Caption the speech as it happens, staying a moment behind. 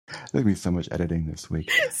There's going to be so much editing this week.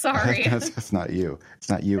 Sorry. That's not you. It's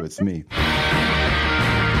not you, it's me.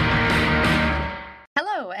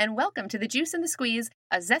 Hello, and welcome to The Juice and the Squeeze,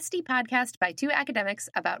 a zesty podcast by two academics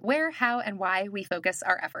about where, how, and why we focus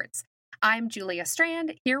our efforts. I'm Julia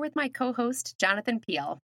Strand, here with my co-host, Jonathan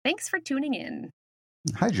Peel. Thanks for tuning in.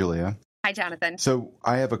 Hi, Julia. Hi, Jonathan. So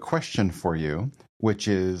I have a question for you, which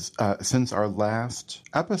is, since our last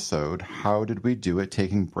episode, how did we do at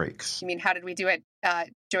taking breaks? You mean, how did we do it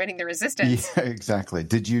joining the resistance? Yeah, exactly.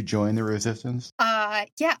 Did you join the resistance?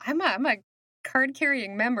 Yeah, I'm a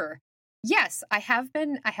card-carrying member. Yes, I have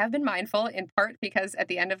been mindful, in part because at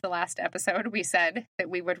the end of the last episode, we said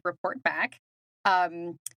that we would report back.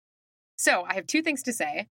 So I have two things to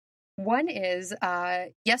say. One is,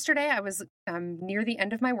 yesterday I was near the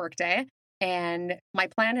end of my workday, and my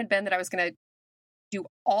plan had been that I was going to do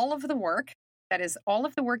all of the work, that is, all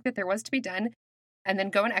of the work that there was to be done, and then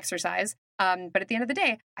go and exercise. But at the end of the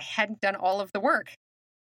day, I hadn't done all of the work,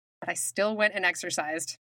 but I still went and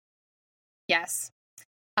exercised. Yes.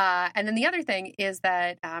 And then the other thing is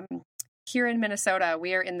that here in Minnesota,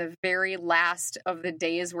 we are in the very last of the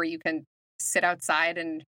days where you can sit outside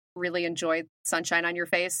and really enjoy sunshine on your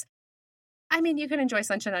face. I mean, you can enjoy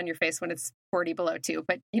sunshine on your face when it's 40 below too,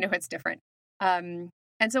 but it's different. And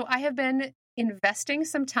so I have been investing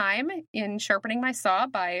some time in sharpening my saw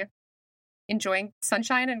by enjoying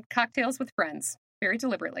sunshine and cocktails with friends, very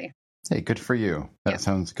deliberately. Hey, good for you. That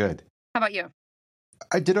sounds good. How about you?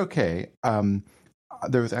 I did okay.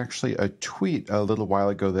 There was actually a tweet a little while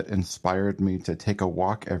ago that inspired me to take a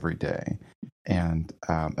walk every day. And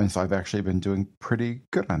so I've actually been doing pretty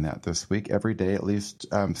good on that this week, every day at least.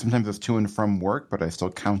 Sometimes it's to and from work, but I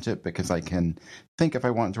still count it because I can think if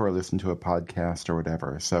I want to or listen to a podcast or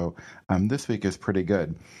whatever. So this week is pretty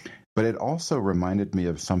good. But it also reminded me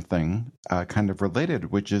of something kind of related,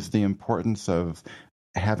 which is the importance of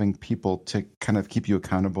having people to kind of keep you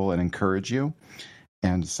accountable and encourage you.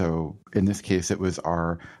 And so in this case, it was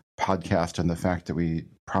our podcast and the fact that we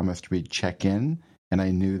promised we'd check in. And I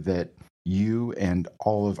knew that you and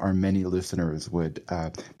all of our many listeners would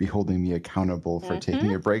be holding me accountable for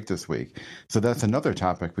taking a break this week. So that's another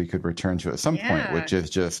topic we could return to at some point, which is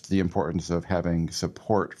just the importance of having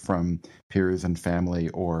support from peers and family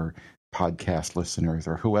or podcast listeners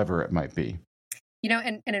or whoever it might be.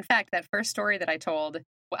 And in fact, that first story that I told,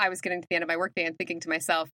 I was getting to the end of my workday and thinking to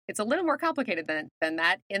myself, it's a little more complicated than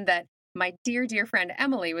that, in that my dear, dear friend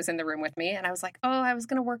Emily was in the room with me. And I was like, I was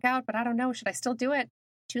going to work out, but I don't know. Should I still do it?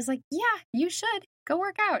 She was like, yeah, you should go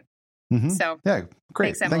work out. Mm-hmm. So yeah,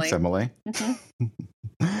 great. Thanks, Emily. Mm-hmm.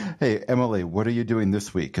 Hey, Emily, what are you doing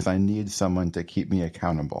this week? Because I need someone to keep me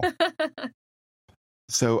accountable.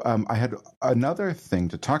 So I had another thing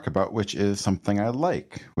to talk about, which is something I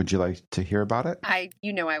like. Would you like to hear about it? I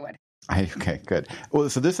would. Okay, good. Well,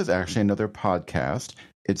 so this is actually another podcast.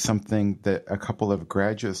 It's something that a couple of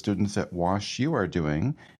graduate students at WashU are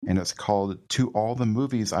doing, and it's called To All the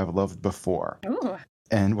Movies I've Loved Before. Ooh.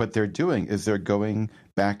 And what they're doing is they're going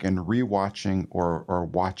back and rewatching or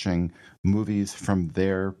watching movies from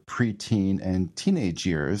their preteen and teenage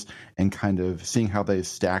years and kind of seeing how they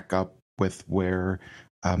stack up with where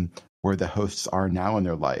the hosts are now in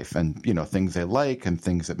their life, and things they like and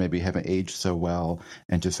things that maybe haven't aged so well,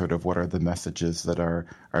 and just sort of what are the messages that are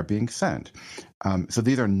being sent. So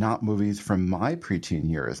these are not movies from my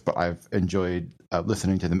preteen years, but I've enjoyed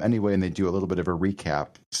listening to them anyway, and they do a little bit of a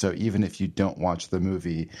recap. So even if you don't watch the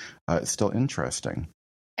movie, it's still interesting.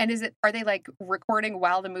 And are they like recording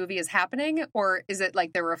while the movie is happening, or is it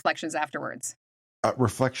like their reflections afterwards?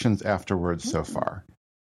 Reflections afterwards so far.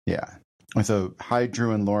 Yeah. And so, hi,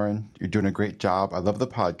 Drew and Lauren. You're doing a great job. I love the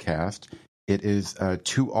podcast. It is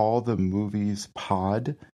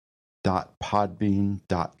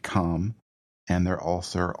toallthemoviespod.podbean.com. And they're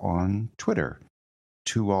also on Twitter,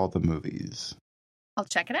 To All the Movies. I'll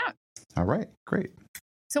check it out. All right, great.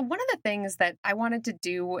 So one of the things that I wanted to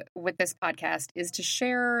do with this podcast is to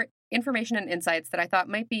share information and insights that I thought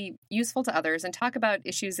might be useful to others and talk about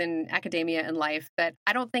issues in academia and life that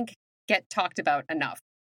I don't think get talked about enough.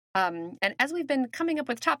 And as we've been coming up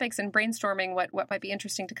with topics and brainstorming what might be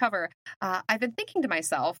interesting to cover, I've been thinking to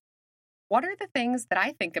myself, what are the things that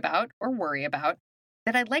I think about or worry about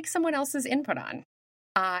that I'd like someone else's input on?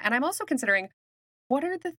 And I'm also considering, what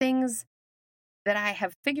are the things that I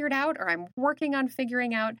have figured out or I'm working on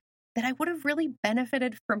figuring out that I would have really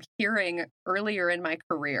benefited from hearing earlier in my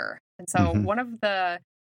career? And so one of the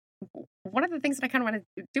things that I kind of want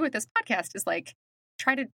to do with this podcast is like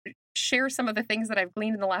try to share some of the things that I've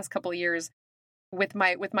gleaned in the last couple of years with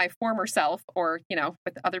my former self, or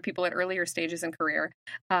with other people at earlier stages in career,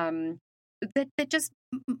 that just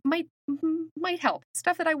might help.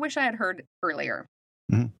 Stuff that I wish I had heard earlier.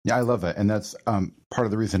 Mm-hmm. Yeah, I love it. And that's part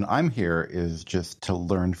of the reason I'm here is just to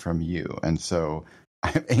learn from you. And so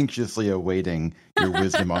I'm anxiously awaiting your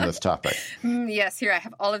wisdom on this topic. Yes, here I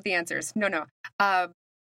have all of the answers. No.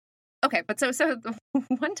 Okay, but so the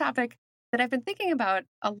one topic that I've been thinking about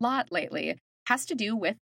a lot lately has to do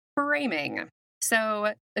with framing.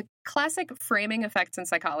 So the classic framing effects in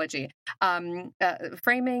psychology.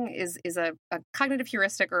 Framing is a cognitive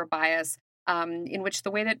heuristic or a bias in which the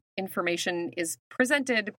way that information is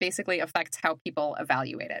presented basically affects how people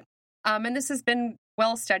evaluate it. And this has been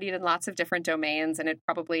well studied in lots of different domains, and it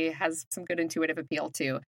probably has some good intuitive appeal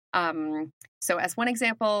too. So as one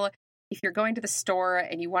example, if you're going to the store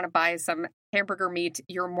and you want to buy some hamburger meat,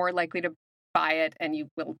 you're more likely to buy it, and you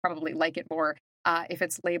will probably like it more if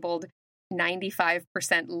it's labeled 95%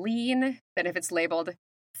 lean than if it's labeled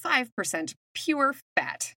 5% pure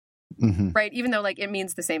fat, right? Even though like it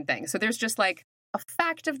means the same thing. So there's just like a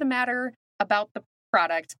fact of the matter about the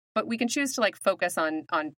product, but we can choose to like focus on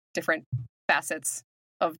different facets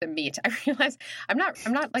of the meat. I realize I'm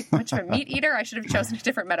not like much of a meat eater. I should have chosen a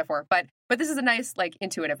different metaphor, but this is a nice like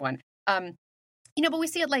intuitive one. But we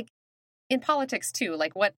see it like in politics too,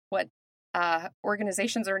 like what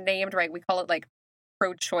organizations are named, right? We call it like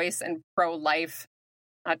pro-choice and pro-life,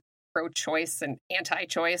 not pro-choice and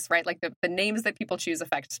anti-choice, right? Like the names that people choose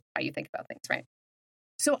affect how you think about things, right?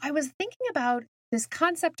 So I was thinking about this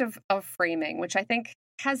concept of framing, which I think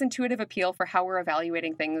has intuitive appeal for how we're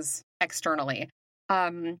evaluating things externally.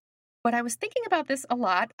 But I was thinking about this a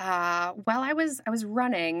lot while I was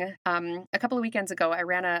running. A couple of weekends ago, I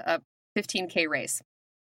ran a 15K race.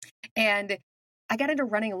 And I got into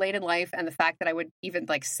running late in life, and the fact that I would even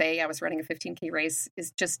like say I was running a 15K race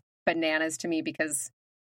is just bananas to me, because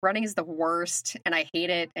running is the worst and I hate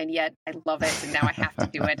it, and yet I love it, and now I have to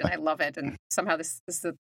do it, and I love it, and somehow this is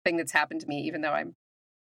the thing that's happened to me, even though I'm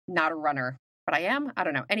not a runner, but I am. I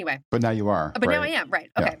don't know. Anyway. But now you are. But right? now I am. Right.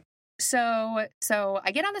 Okay. Yeah. So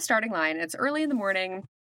I get on the starting line, and it's early in the morning,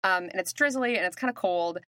 and it's drizzly, and it's kind of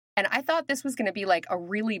cold, and I thought this was going to be like a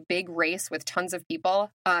really big race with tons of people.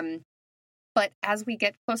 But as we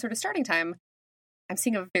get closer to starting time, I'm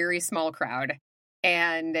seeing a very small crowd,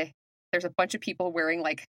 and there's a bunch of people wearing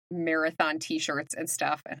like marathon t-shirts and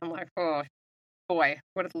stuff. And I'm like, oh boy,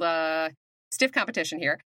 what a stiff competition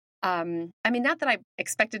here. I mean, not that I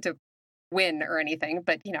expected to win or anything,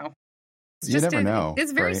 but it's you never know.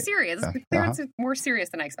 It's very right? serious. Yeah. It's more serious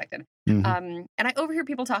than I expected. Mm-hmm. And I overhear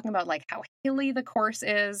people talking about like how hilly the course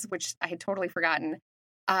is, which I had totally forgotten.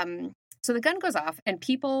 So the gun goes off, and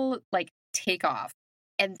people like take off,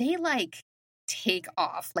 and they like take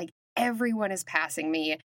off. Like everyone is passing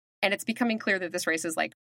me, and it's becoming clear that this race is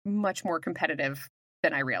like much more competitive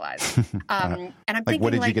than I realized. And I'm like, thinking,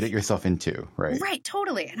 what did you get yourself into? Right. Right.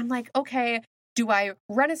 Totally. And I'm like, okay, do I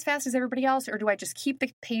run as fast as everybody else, or do I just keep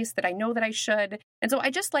the pace that I know that I should? And so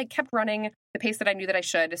I just like kept running the pace that I knew that I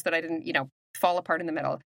should, so that I didn't, fall apart in the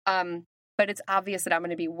middle. But it's obvious that I'm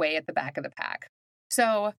going to be way at the back of the pack.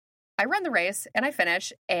 So I run the race and I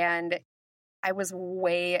finish, and I was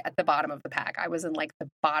way at the bottom of the pack. I was in like the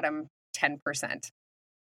bottom 10%.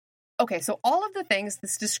 Okay, so all of the things,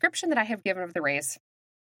 this description that I have given of the race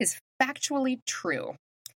is factually true.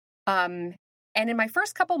 And in my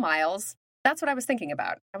first couple miles, that's what I was thinking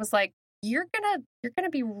about. I was like, you're gonna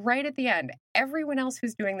be right at the end. Everyone else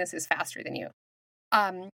who's doing this is faster than you.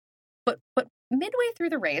 But midway through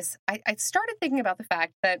the race, I started thinking about the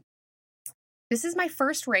fact that this is my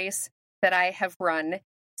first race that I have run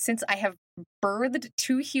since I have birthed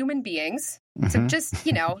two human beings. So just,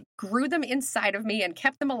 grew them inside of me and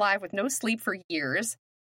kept them alive with no sleep for years.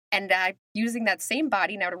 And I'm using that same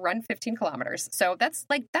body now to run 15 kilometers. So that's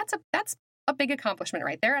a big accomplishment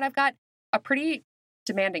right there. And I've got a pretty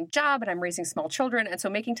demanding job, and I'm raising small children. And so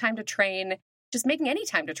making time to train, just making any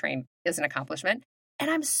time to train, is an accomplishment. And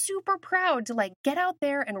I'm super proud to like get out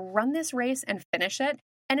there and run this race and finish it.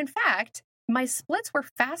 And in fact, my splits were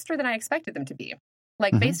faster than I expected them to be.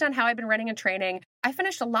 Like based on how I've been running and training, I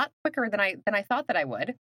finished a lot quicker than I thought that I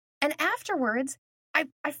would. And afterwards,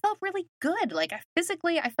 I felt really good. Like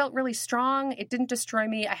I felt really strong. It didn't destroy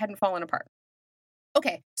me. I hadn't fallen apart.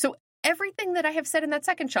 Okay, so everything that I have said in that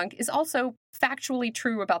second chunk is also factually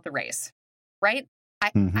true about the race, right?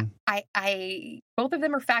 I both of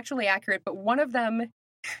them are factually accurate, but one of them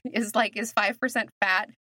is 5% fat,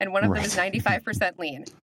 and one of them is 95% lean,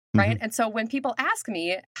 right? And so when people ask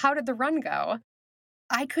me, how did the run go?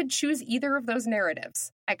 I could choose either of those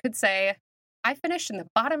narratives. I could say, I finished in the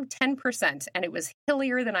bottom 10% and it was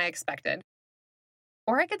hillier than I expected.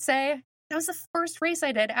 Or I could say, That was the first race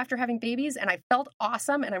I did after having babies, and I felt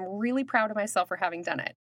awesome, and I'm really proud of myself for having done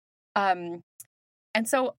it. And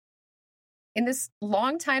so in this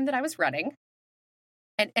long time that I was running,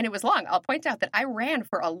 and it was long, I'll point out that I ran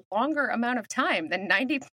for a longer amount of time than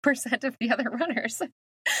 90% of the other runners.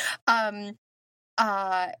 As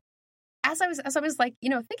I was like,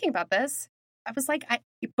 thinking about this, I was like,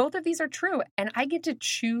 both of these are true, and I get to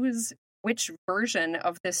choose which version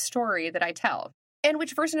of this story that I tell, and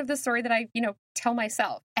which version of this story that I, tell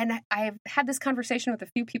myself. And I've had this conversation with a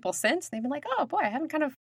few people since. They've been like, oh boy, I haven't kind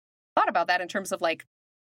of thought about that in terms of like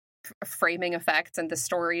framing effects and the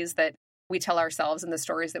stories that we tell ourselves and the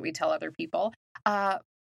stories that we tell other people. But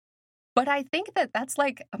I think that that's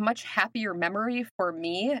like a much happier memory for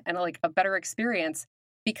me and like a better experience,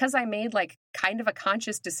 because I made like kind of a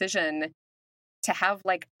conscious decision to have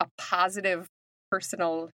like a positive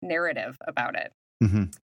personal narrative about it. Mm-hmm.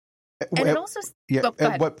 And it also,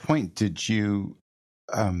 at what point did you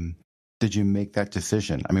make that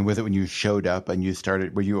decision? I mean, was it when you showed up and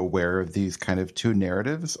were you aware of these kind of two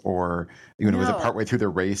narratives, or was it partway through the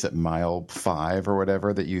race at mile 5 or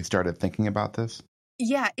whatever that you started thinking about this?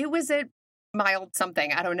 Yeah, it was at mile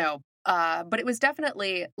something. I don't know. But it was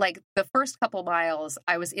definitely like the first couple miles,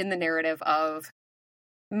 I was in the narrative of,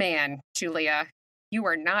 man, Julia, you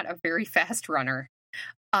are not a very fast runner.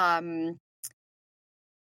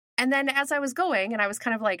 And then as I was going, and I was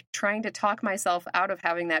kind of like trying to talk myself out of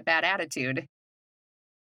having that bad attitude,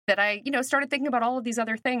 that I, started thinking about all of these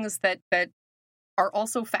other things that are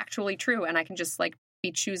also factually true, and I can just like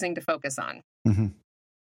be choosing to focus on. Mm-hmm.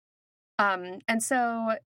 And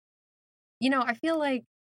so, I feel like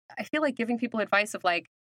giving people advice of like,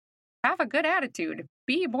 have a good attitude,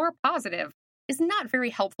 be more positive, is not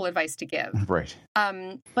very helpful advice to give. Right.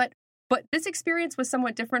 But this experience was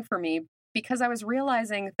somewhat different for me, because I was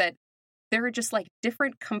realizing that there are just like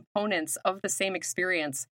different components of the same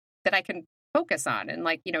experience that I can focus on and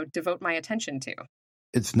like, devote my attention to.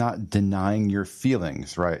 It's not denying your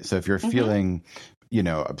feelings, right? So if you're feeling,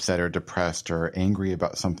 upset or depressed or angry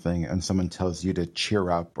about something, and someone tells you to cheer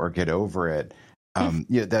up or get over it,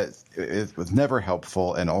 that it was never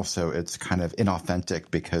helpful. And also it's kind of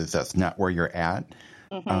inauthentic, because that's not where you're at.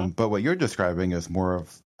 But what you're describing is more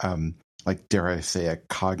of, like, dare I say, a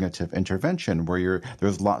cognitive intervention where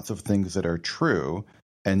there's lots of things that are true,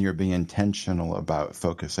 and you're being intentional about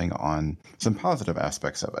focusing on some positive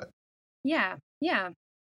aspects of it. Yeah.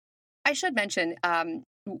 I should mention,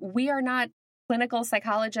 we are not clinical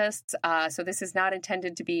psychologists, so this is not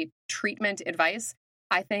intended to be treatment advice.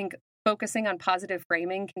 I think focusing on positive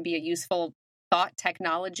framing can be a useful thought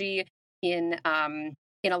technology in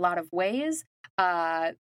a lot of ways.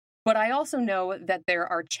 But I also know that there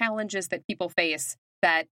are challenges that people face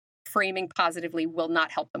that framing positively will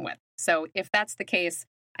not help them with. So if that's the case,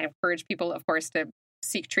 I encourage people, of course, to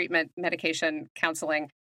seek treatment, medication,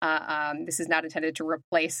 counseling. This is not intended to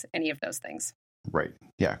replace any of those things. Right.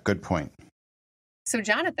 Yeah, good point. So,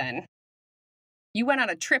 Jonathan, you went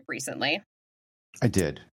on a trip recently. I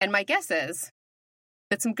did. And my guess is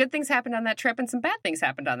that some good things happened on that trip and some bad things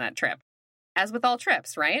happened on that trip, as with all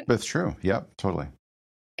trips, right? That's true. Yep, totally.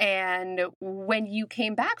 And when you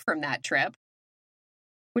came back from that trip,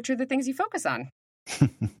 which are the things you focus on?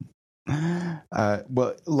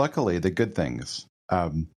 Well, luckily, the good things,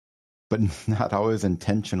 but not always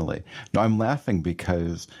intentionally. No, I'm laughing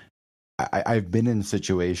because I've been in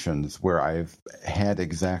situations where I've had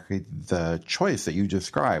exactly the choice that you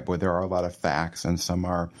described, where there are a lot of facts, and some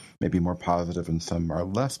are maybe more positive and some are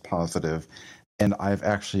less positive. And I've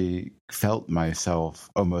actually felt myself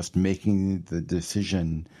almost making the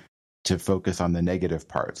decision to focus on the negative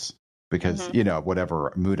parts because,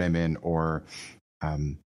 whatever mood I'm in or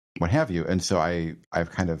what have you. And so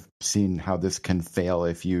I've kind of seen how this can fail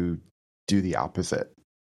if you do the opposite,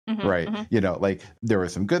 right? Like there were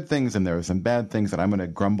some good things and there were some bad things, and I'm going to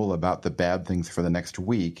grumble about the bad things for the next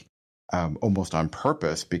week, almost on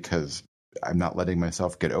purpose, because I'm not letting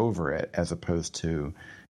myself get over it, as opposed to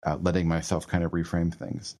letting myself kind of reframe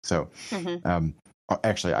things. So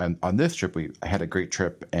actually, on this trip, I had a great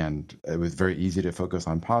trip, and it was very easy to focus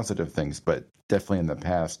on positive things, but definitely in the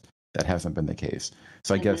past, that hasn't been the case.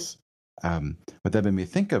 So I guess what that made me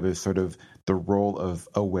think of is sort of the role of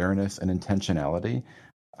awareness and intentionality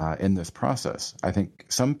in this process. I think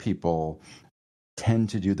some people tend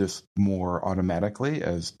to do this more automatically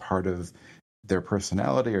as part of their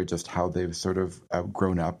personality or just how they've sort of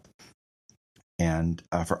grown up. And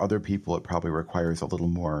for other people, it probably requires a little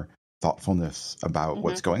more thoughtfulness about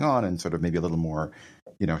what's going on and sort of maybe a little more,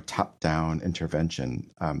 top-down intervention.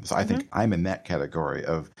 So I think I'm in that category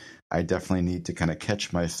of I definitely need to kind of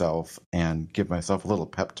catch myself and give myself a little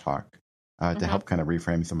pep talk to help kind of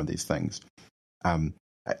reframe some of these things. I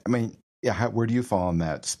mean, yeah, where do you fall on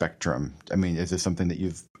that spectrum? I mean, is this something that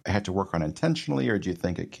you've had to work on intentionally, or do you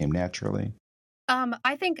think it came naturally?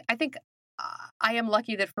 I think I am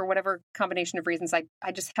lucky that for whatever combination of reasons, I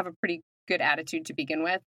just have a pretty good attitude to begin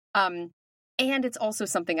with. And it's also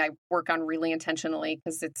something I work on really intentionally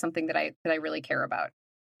because it's something that I really care about.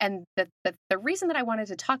 And the reason that I wanted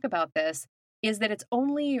to talk about this is that it's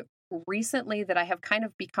only recently that I have kind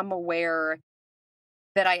of become aware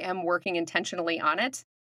that I am working intentionally on it.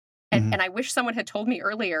 And I wish someone had told me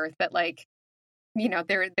earlier that, like, you know,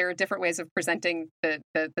 there are different ways of presenting the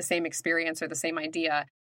same experience or the same idea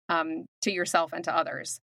to yourself and to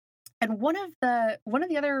others. And one of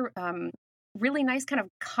the other really nice kind of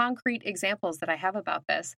concrete examples that I have about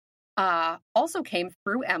this also came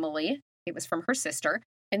through Emily. It was from her sister.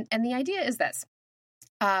 And the idea is this.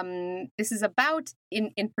 This is about,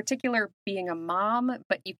 in particular, being a mom,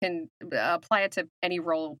 but you can apply it to any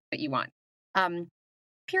role that you want.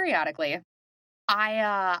 Periodically,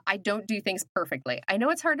 I don't do things perfectly. I know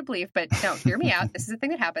it's hard to believe, but no, hear me out. This is a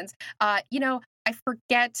thing that happens. You know, I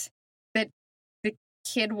forget that the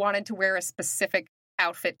kid wanted to wear a specific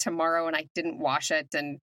outfit tomorrow and I didn't wash it,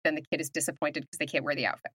 and then the kid is disappointed because they can't wear the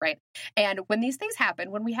outfit, right? And when these things happen,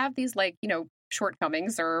 when we have these, like, you know,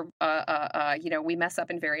 shortcomings or you know, we mess up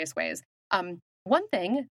in various ways. One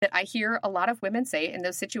thing that I hear a lot of women say in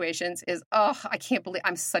those situations is, "Oh, I can't believe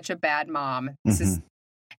I'm such a bad mom." This is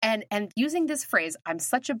and using this phrase, "I'm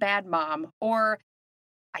such a bad mom," or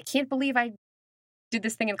 "I can't believe I did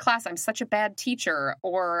this thing in class. I'm such a bad teacher,"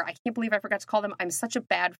 or "I can't believe I forgot to call them. I'm such a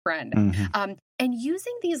bad friend." And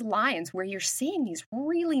using these lines where you're saying these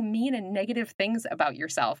really mean and negative things about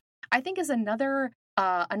yourself, I think is another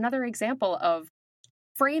example of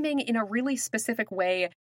framing in a really specific way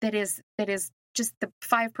that is just the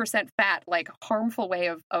 5% fat, like, harmful way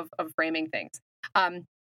of framing things.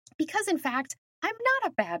 Because in fact, I'm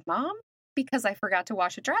not a bad mom because I forgot to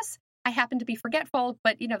wash a dress. I happen to be forgetful,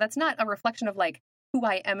 but, you know, that's not a reflection of, like, who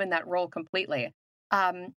I am in that role completely.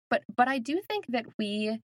 But I do think that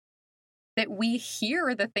we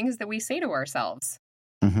hear the things that we say to ourselves,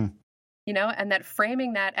 you know, and that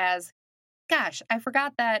framing that as, "Gosh, I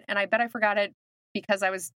forgot that, and I bet I forgot it because I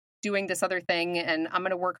was doing this other thing, and I'm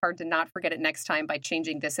going to work hard to not forget it next time by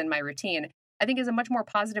changing this in my routine," I think is a much more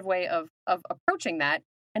positive way of approaching that,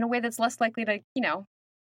 in a way that's less likely to, you know,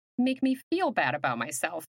 make me feel bad about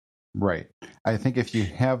myself. Right. I think if you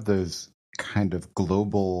have those kind of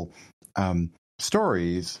global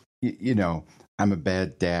stories, you know, I'm a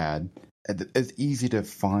bad dad, it's easy to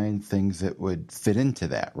find things that would fit into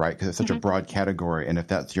that, right? Because it's such a broad category. And if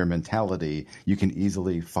that's your mentality, you can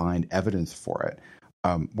easily find evidence for it.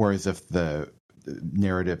 Whereas if the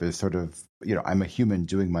narrative is sort of, you know, I'm a human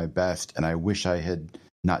doing my best and I wish I had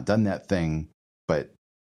not done that thing, but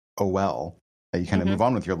oh well, you kind of move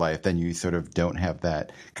on with your life, then you sort of don't have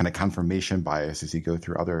that kind of confirmation bias as you go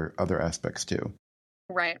through other aspects too.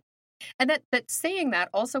 Right. And that saying that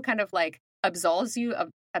also kind of, like, absolves you of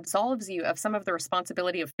some of the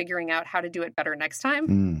responsibility of figuring out how to do it better next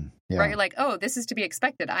time. Right? You're like, "Oh, this is to be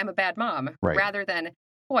expected. I'm a bad mom." Right. Rather than,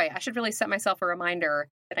 "Boy, I should really set myself a reminder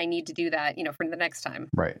that I need to do that, you know, for the next time."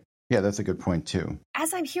 Right. Yeah, that's a good point too.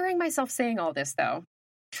 As I'm hearing myself saying all this, though,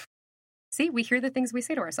 see, we hear the things we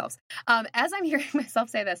say to ourselves. As I'm hearing myself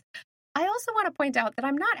say this, I also want to point out that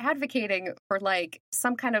I'm not advocating for, like,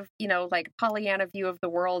 some kind of, you know, like, Pollyanna view of the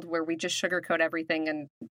world where we just sugarcoat everything and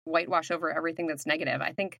whitewash over everything that's negative.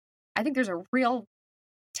 I think there's a real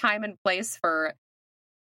time and place for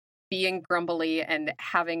being grumbly and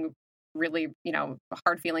having really, you know,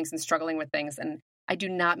 hard feelings and struggling with things. And I do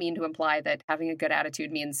not mean to imply that having a good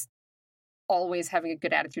attitude means always having a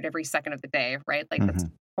good attitude every second of the day, right? Like, that's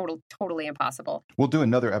totally impossible. We'll do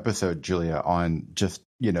another episode, Julia, on just,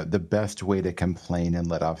 you know, the best way to complain and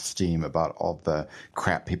let off steam about all the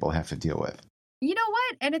crap people have to deal with. You know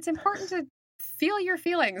what? And it's important to feel your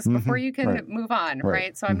feelings before you can move on,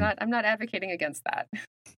 right? So I'm not advocating against that.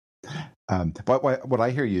 But what I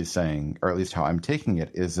hear you saying, or at least how I'm taking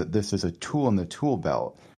it, is that this is a tool in the tool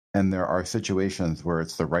belt, and there are situations where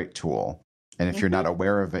it's the right tool. And if you're not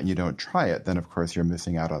aware of it and you don't try it, then of course you're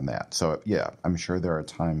missing out on that. So yeah, I'm sure there are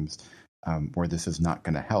times where this is not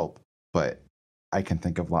going to help, but I can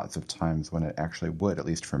think of lots of times when it actually would, at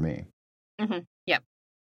least for me. Yep.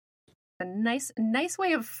 A nice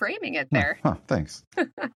way of framing it there. Thanks.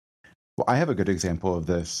 Well, I have a good example of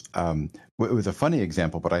this. It was a funny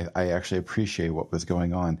example, but I actually appreciate what was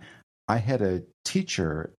going on. I had a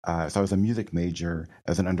teacher, so I was a music major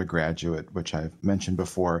as an undergraduate, which I've mentioned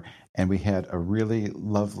before, and we had a really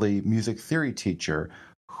lovely music theory teacher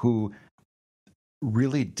who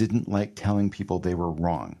really didn't like telling people they were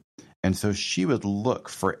wrong. And so she would look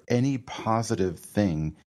for any positive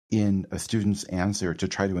thing in a student's answer to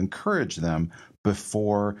try to encourage them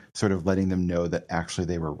before sort of letting them know that actually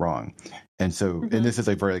they were wrong. And so, and this is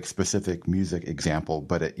a very specific music example,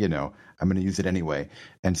 but it, I'm going to use it anyway.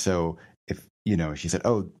 And so if, she said,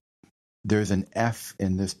 oh, there's an F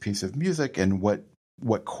in this piece of music, and what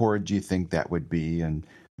chord do you think that would be? And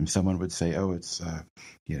someone would say, oh, it's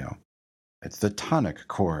it's the tonic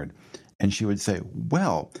chord. And she would say,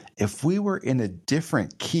 well, if we were in a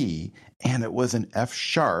different key and it was an F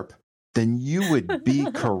sharp, then you would be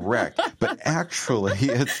correct. But actually,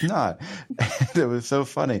 it's not. And it was so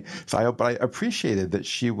funny. So I appreciated that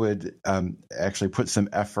she would actually put some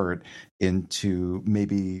effort into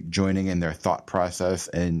maybe joining in their thought process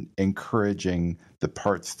and encouraging the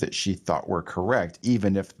parts that she thought were correct,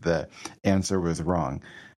 even if the answer was wrong.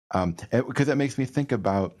 Because that makes me think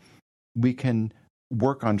about, we can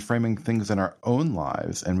work on framing things in our own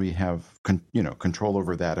lives, and we have control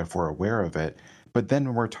over that if we're aware of it. But then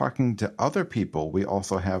when we're talking to other people, we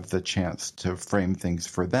also have the chance to frame things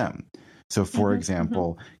for them. So, for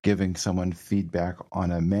example, giving someone feedback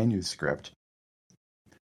on a manuscript.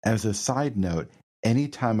 As a side note,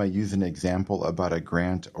 anytime I use an example about a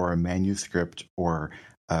grant or a manuscript or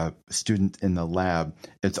a student in the lab,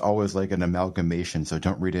 it's always like an amalgamation, so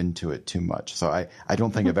don't read into it too much. So I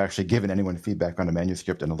don't think I've actually given anyone feedback on a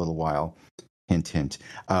manuscript in a little while. Hint, hint.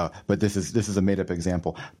 But this is a made-up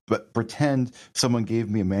example. But pretend someone gave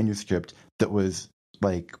me a manuscript that was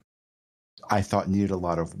like, I thought needed a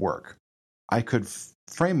lot of work. I could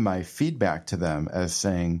frame my feedback to them as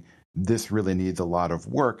saying, this really needs a lot of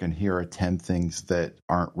work, and here are 10 things that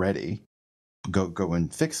aren't ready. Go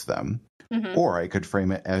and fix them. Or I could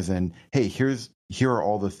frame it as in, hey, here are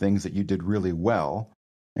all the things that you did really well,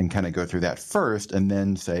 and kind of go through that first, and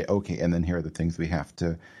then say, okay, and then here are the things we have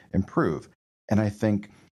to improve. And I think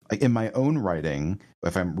in my own writing,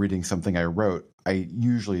 if I'm reading something I wrote, I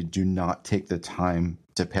usually do not take the time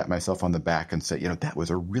to pat myself on the back and say, that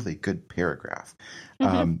was a really good paragraph.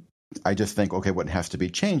 I just think, okay, what has to be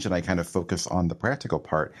changed? And I kind of focus on the practical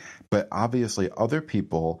part. But obviously, other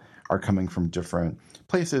people are coming from different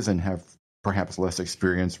places and have perhaps less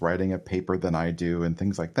experience writing a paper than I do and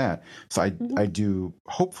things like that. So I do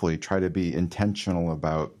hopefully try to be intentional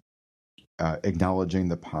about acknowledging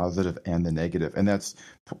the positive and the negative. And that's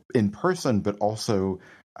in person, but also,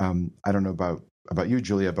 I don't know about you,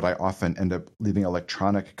 Julia, but I often end up leaving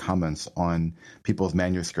electronic comments on people's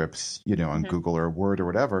manuscripts, on Google or Word or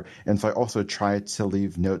whatever. And so I also try to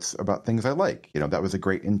leave notes about things I like. That was a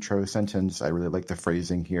great intro sentence. I really like the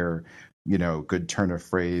phrasing here, good turn of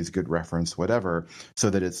phrase, good reference, whatever, so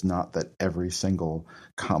that it's not that every single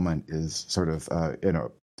comment is sort of,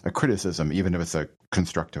 a criticism, even if it's a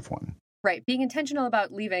constructive one. Right. Being intentional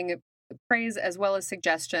about leaving praise as well as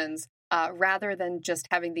suggestions, rather than just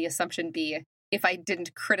having the assumption be, if I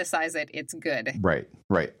didn't criticize it, it's good. Right.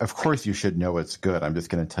 Of course you should know it's good. I'm just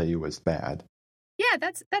going to tell you it's bad. Yeah,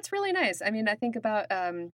 that's really nice. I mean, I think about,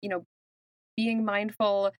 being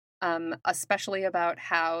mindful, especially about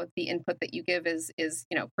how the input that you give is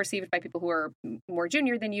perceived by people who are more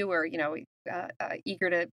junior than you, or,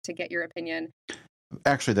 eager to get your opinion.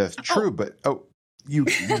 Actually, that's true, but you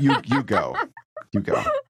go. You go.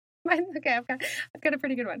 Okay, I've got a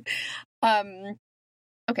pretty good one.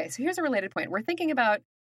 Okay, so here's a related point. We're thinking about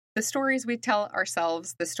the stories we tell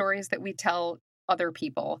ourselves, the stories that we tell other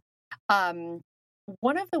people.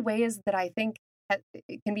 One of the ways that I think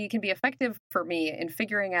it can be effective for me in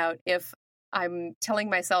figuring out if I'm telling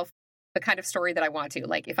myself the kind of story that I want to,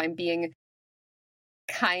 like if I'm being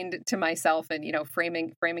kind to myself and,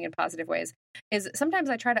 framing in positive ways, is sometimes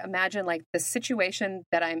I try to imagine like the situation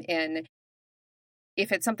that I'm in.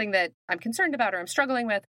 If it's something that I'm concerned about or I'm struggling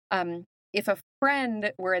with, if a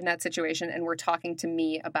friend were in that situation and were talking to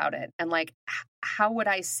me about it, and like, how would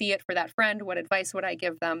I see it for that friend? What advice would I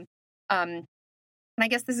give them? And I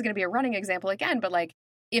guess this is going to be a running example again, but like,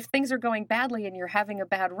 if things are going badly and you're having a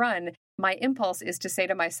bad run, my impulse is to say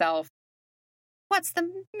to myself, what's the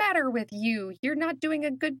matter with you? You're not doing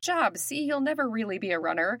a good job. See, you'll never really be a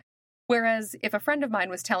runner. Whereas if a friend of mine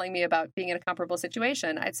was telling me about being in a comparable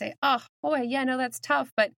situation, I'd say, oh, boy, yeah, no, that's tough.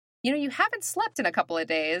 But, you haven't slept in a couple of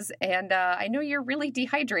days, and I know you're really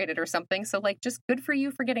dehydrated or something. So, like, just good for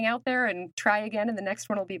you for getting out there, and try again, and the next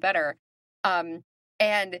one will be better.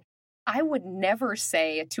 And I would never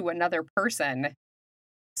say to another person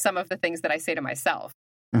some of the things that I say to myself,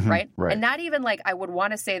 right? And not even like I would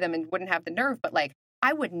want to say them and wouldn't have the nerve, but like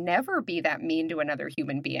I would never be that mean to another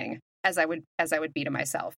human being as I would be to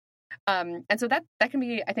myself. And so that can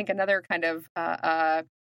be, I think, another kind of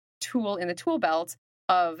tool in the tool belt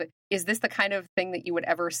of, is this the kind of thing that you would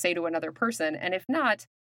ever say to another person? And if not,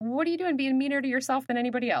 what are you doing being meaner to yourself than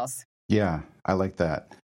anybody else? Yeah, I like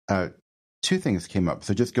that. Two things came up.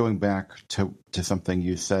 So just going back to something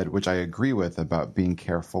you said, which I agree with, about being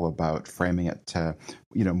careful about framing it to,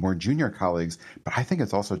 more junior colleagues, but I think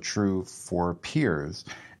it's also true for peers.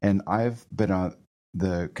 And I've been on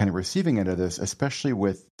the kind of receiving end of this, especially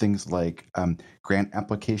with things like grant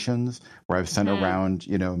applications, where I've sent around,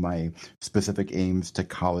 my specific aims to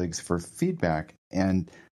colleagues for feedback. And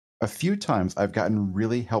a few times I've gotten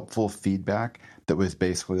really helpful feedback that was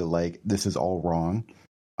basically like, this is all wrong.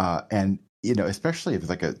 And especially if it's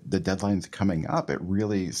like the deadline's coming up, it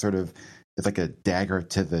really sort of, it's like a dagger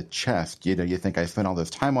to the chest. You think, I spent all this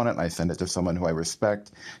time on it and I send it to someone who I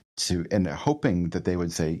respect, and hoping that they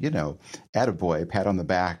would say, attaboy, pat on the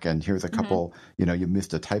back, and here's a couple, you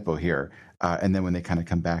missed a typo here. And then when they kind of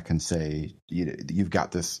come back and say, you've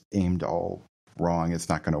got this aimed all wrong, it's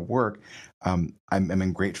not going to work.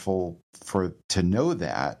 I'm grateful to know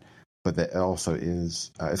that, but that also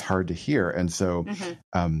is hard to hear. And so,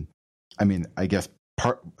 I guess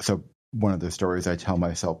one of the stories I tell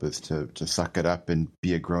myself is to suck it up and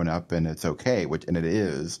be a grown up, and it's okay, and it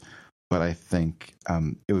is. But I think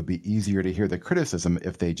it would be easier to hear the criticism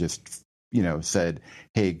if they just, said,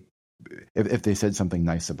 hey, if they said something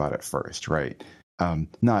nice about it first, right?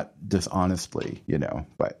 Not dishonestly,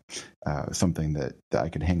 but something that I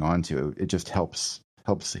could hang on to. It just helps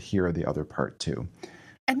hear the other part too.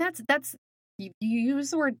 And that's you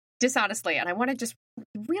use the word dishonestly, and I want to just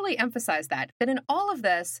really emphasize that in all of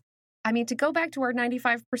this, to go back to our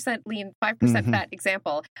 95% lean, 5% fat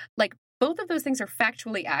example, like both of those things are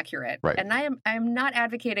factually accurate. Right. And I am not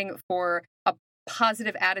advocating for a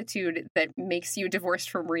positive attitude that makes you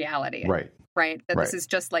divorced from reality. Right. Right. That this is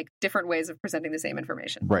just like different ways of presenting the same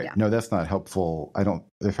information. Right. Yeah. No, that's not helpful.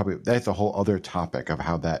 That's a whole other topic of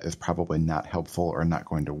how that is probably not helpful or not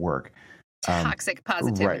going to work. Toxic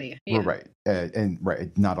positivity. Right. And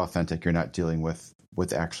not authentic. You're not dealing with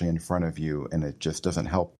what's actually in front of you, and it just doesn't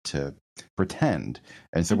help to pretend.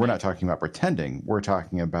 And so we're not talking about pretending. We're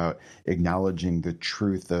talking about acknowledging the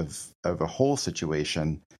truth of a whole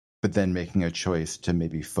situation, but then making a choice to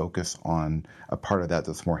maybe focus on a part of that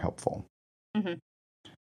that's more helpful.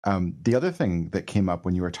 The other thing that came up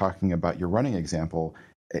when you were talking about your running example,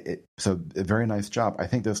 so a very nice job. I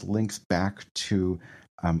think this links back to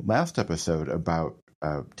last episode about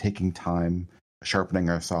taking time, sharpening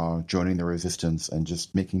our saw, joining the resistance, and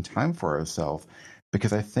just making time for ourselves.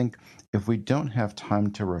 Because I think if we don't have time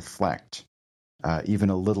to reflect even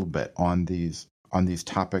a little bit on these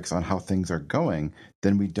topics, on how things are going,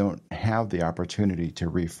 then we don't have the opportunity to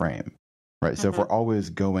reframe, right? So if we're always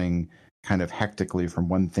going kind of hectically from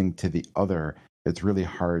one thing to the other, it's really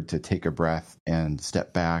hard to take a breath and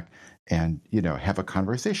step back and, have a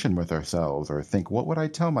conversation with ourselves, or think, what would I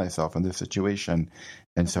tell myself in this situation?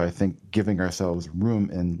 And so I think giving ourselves room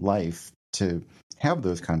in life to have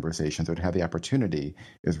those conversations, or to have the opportunity,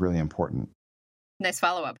 is really important. Nice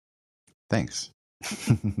follow-up. Thanks.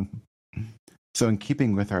 So in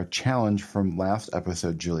keeping with our challenge from last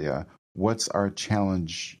episode, Julia, what's our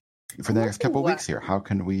challenge for the next couple of weeks here? How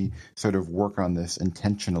can we sort of work on this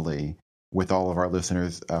intentionally with all of our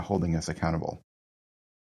listeners holding us accountable?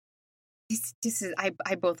 This is I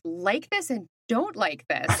both like this and don't like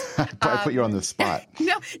this. I put you on the spot.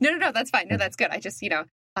 No, that's fine. No, that's good. I just,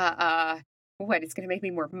 it's going to make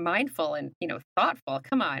me more mindful and, thoughtful.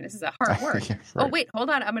 Come on, this is a hard work. Yeah, right. Oh, wait, hold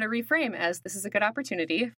on. I'm going to reframe as this is a good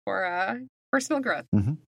opportunity for personal growth.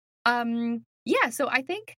 So I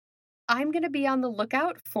think I'm going to be on the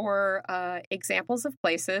lookout for examples of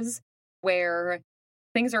places where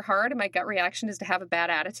things are hard and my gut reaction is to have a bad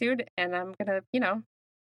attitude. And I'm going to,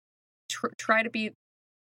 try to be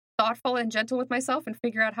thoughtful and gentle with myself and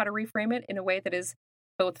figure out how to reframe it in a way that is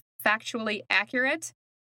both factually accurate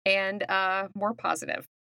and more positive.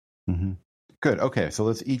 Good. Okay. So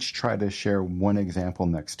let's each try to share one example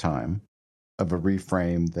next time of a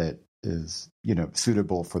reframe that is,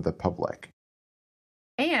 suitable for the public.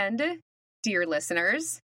 And, dear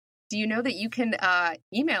listeners, do you know that you can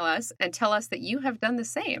email us and tell us that you have done the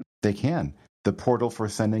same? They can. The portal for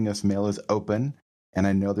sending us mail is open, and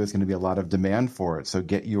I know there's going to be a lot of demand for it. So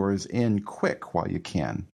get yours in quick while you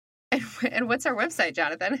can. And what's our website,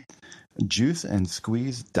 Jonathan?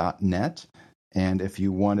 juiceandsqueeze.net. And if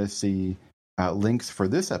you want to see links for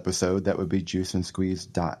this episode, that would be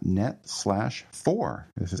juiceandsqueeze.net/4.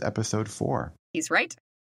 This is episode 4. He's right.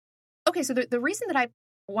 Okay, so the reason that I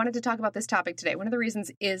wanted to talk about this topic today, one of the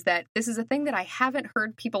reasons is that this is a thing that I haven't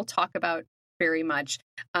heard people talk about very much.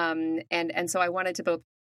 And so I wanted to both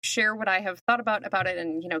share what I have thought about it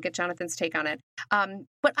and, get Jonathan's take on it.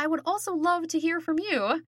 But I would also love to hear from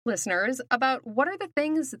you, listeners, about what are the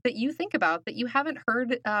things that you think about that you haven't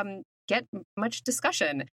heard get much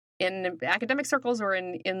discussion in academic circles or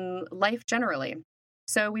in life generally.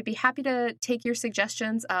 So we'd be happy to take your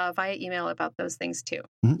suggestions via email about those things too.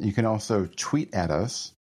 You can also tweet at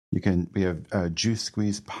us. We have Juice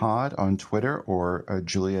Squeeze Pod on Twitter, or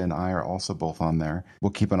Julia and I are also both on there.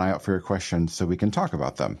 We'll keep an eye out for your questions so we can talk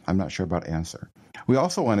about them. I'm not sure about answer. We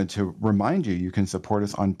also wanted to remind you can support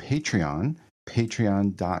us on Patreon,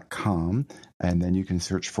 patreon.com, and then you can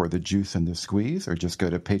search for The Juice and the Squeeze, or just go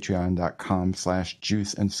to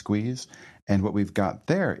patreon.com/juice and squeeze. And what we've got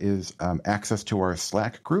there is access to our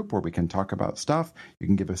Slack group where we can talk about stuff. You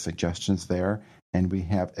can give us suggestions there. And we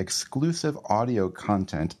have exclusive audio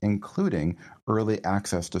content, including early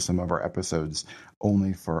access to some of our episodes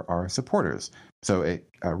only for our supporters. So it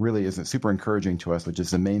really isn't super encouraging to us, which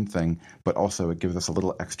is the main thing, but also it gives us a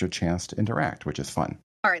little extra chance to interact, which is fun.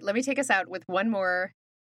 All right, let me take us out with one more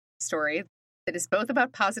story that is both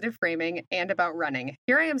about positive framing and about running.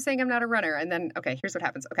 Here I am saying I'm not a runner, and then, okay, here's what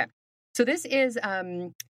happens. Okay, so this is...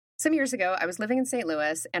 some years ago, I was living in St.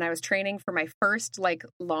 Louis and I was training for my first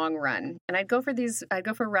long run. And I'd go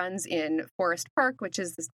for runs in Forest Park, which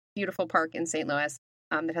is this beautiful park in St. Louis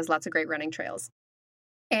that has lots of great running trails.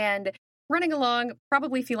 And running along,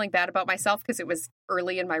 probably feeling bad about myself because it was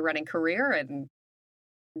early in my running career and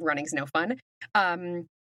running's no fun. And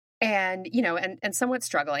somewhat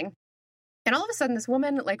struggling. And all of a sudden, this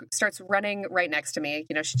woman starts running right next to me.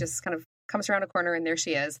 She just kind of comes around a corner and there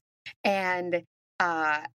she is. And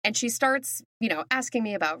she starts, asking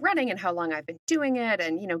me about running and how long I've been doing it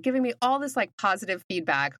and, giving me all this positive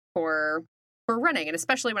feedback for running. And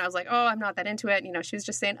especially when I was like, oh, I'm not that into it. She was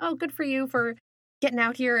just saying, oh, good for you for getting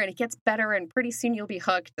out here and it gets better and pretty soon you'll be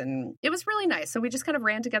hooked. And it was really nice. So we just kind of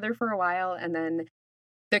ran together for a while. And then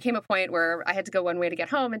there came a point where I had to go one way to get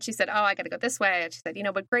home. And she said, oh, I got to go this way. And she said,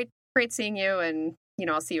 but great seeing you. And,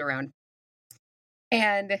 I'll see you around.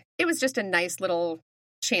 And it was just a nice little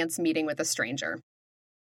chance meeting with a stranger.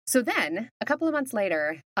 So then, a couple of months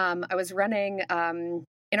later, I was running in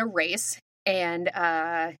a race, and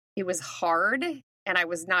it was hard, and it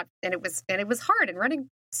was hard, and running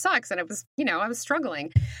sucks, and it was, I was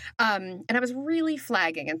struggling, and I was really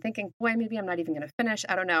flagging and thinking, boy, maybe I'm not even going to finish.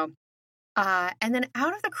 I don't know. And then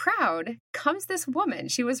out of the crowd comes this woman.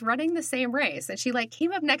 She was running the same race, and she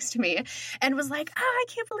came up next to me and was like, oh, I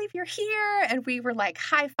can't believe you're here. And we were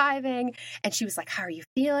high-fiving, and she was like, how are you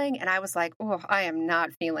feeling? And I was like, oh, I am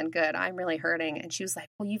not feeling good. I'm really hurting. And she was like,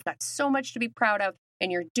 well, you've got so much to be proud of, and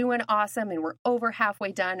you're doing awesome, and we're over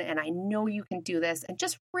halfway done, and I know you can do this, and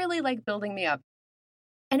just really building me up.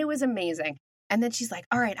 And it was amazing. And then she's like,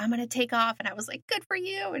 all right, I'm going to take off. And I was like, good for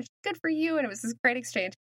you. And good for you. And it was this great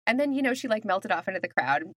exchange. And then, she melted off into the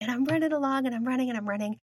crowd and I'm running along and I'm running and I'm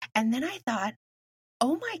running. And then I thought,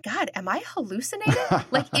 oh my God, am I hallucinating?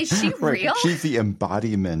 Is she right. real? She's the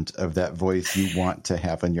embodiment of that voice you want to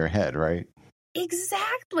have in your head, right?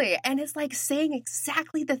 Exactly. And it's saying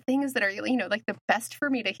exactly the things that are, the best for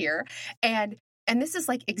me to hear. And this is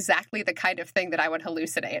exactly the kind of thing that I would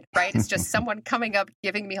hallucinate, right? It's just someone coming up,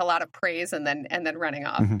 giving me a lot of praise and then running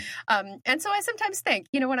off. Mm-hmm. And so I sometimes think,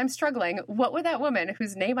 when I'm struggling, what would that woman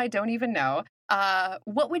whose name I don't even know,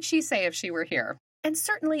 what would she say if she were here? And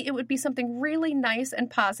certainly it would be something really nice and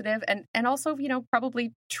positive and also,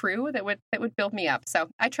 probably true that would build me up. So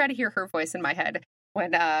I try to hear her voice in my head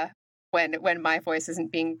when my voice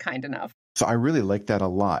isn't being kind enough. So I really like that a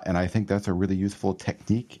lot. And I think that's a really useful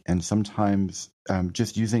technique. And sometimes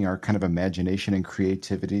just using our kind of imagination and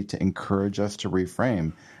creativity to encourage us to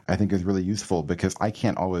reframe, I think is really useful because I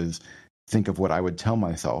can't always think of what I would tell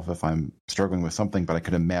myself if I'm struggling with something, but I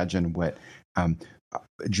could imagine what,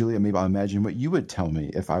 Julia, maybe I'll imagine what you would tell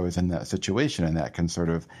me if I was in that situation, and that can sort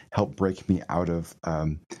of help break me out of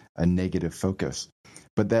a negative focus.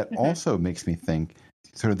 But that also makes me think,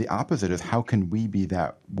 sort of the opposite is how can we be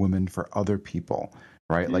that woman for other people,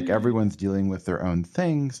 right? Everyone's dealing with their own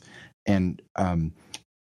things. And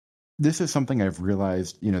this is something I've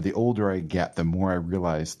realized, the older I get, the more I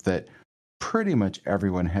realize that pretty much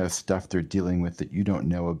everyone has stuff they're dealing with that you don't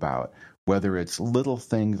know about, whether it's little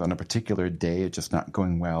things on a particular day, it's just not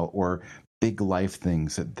going well, or big life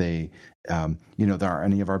things that they, that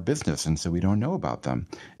aren't any of our business. And so we don't know about them.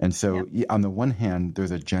 And so on the one hand,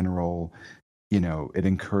 there's a general, it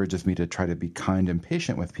encourages me to try to be kind and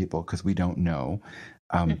patient with people because we don't know.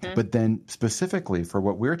 But then specifically for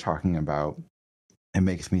what we're talking about, it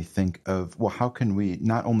makes me think of, well, how can we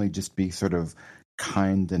not only just be sort of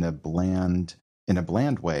kind in a bland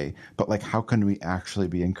way, but how can we actually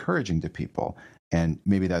be encouraging to people? And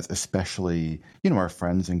maybe that's especially, our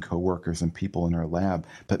friends and coworkers and people in our lab,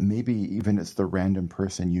 but maybe even it's the random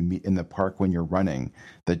person you meet in the park when you're running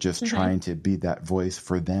that just trying to be that voice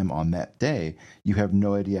for them on that day. You have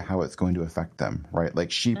no idea how it's going to affect them, right?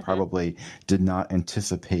 Like she probably did not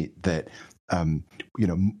anticipate that,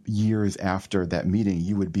 years after that meeting,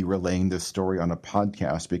 you would be relaying this story on a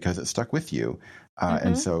podcast because it stuck with you.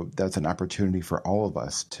 And so that's an opportunity for all of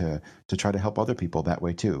us to try to help other people that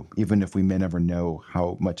way too, even if we may never know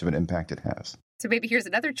how much of an impact it has. So maybe here's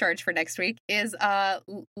another charge for next week is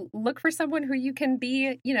look for someone who you can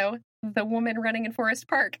be, the woman running in Forest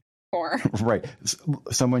Park for. Right.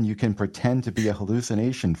 Someone you can pretend to be a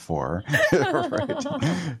hallucination for.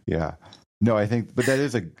 Right. Yeah. No, I think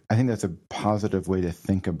that's a positive way to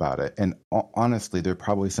think about it. And honestly, there are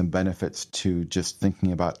probably some benefits to just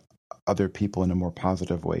thinking about other people in a more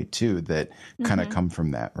positive way too that kind of come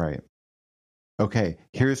from that, right? Okay,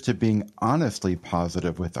 here's to being honestly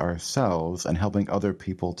positive with ourselves and helping other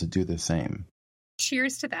people to do the same.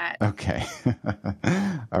 Cheers to that. Okay.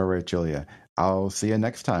 All right, Julia. I'll see you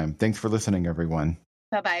next time. Thanks for listening, everyone.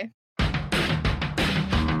 Bye-bye.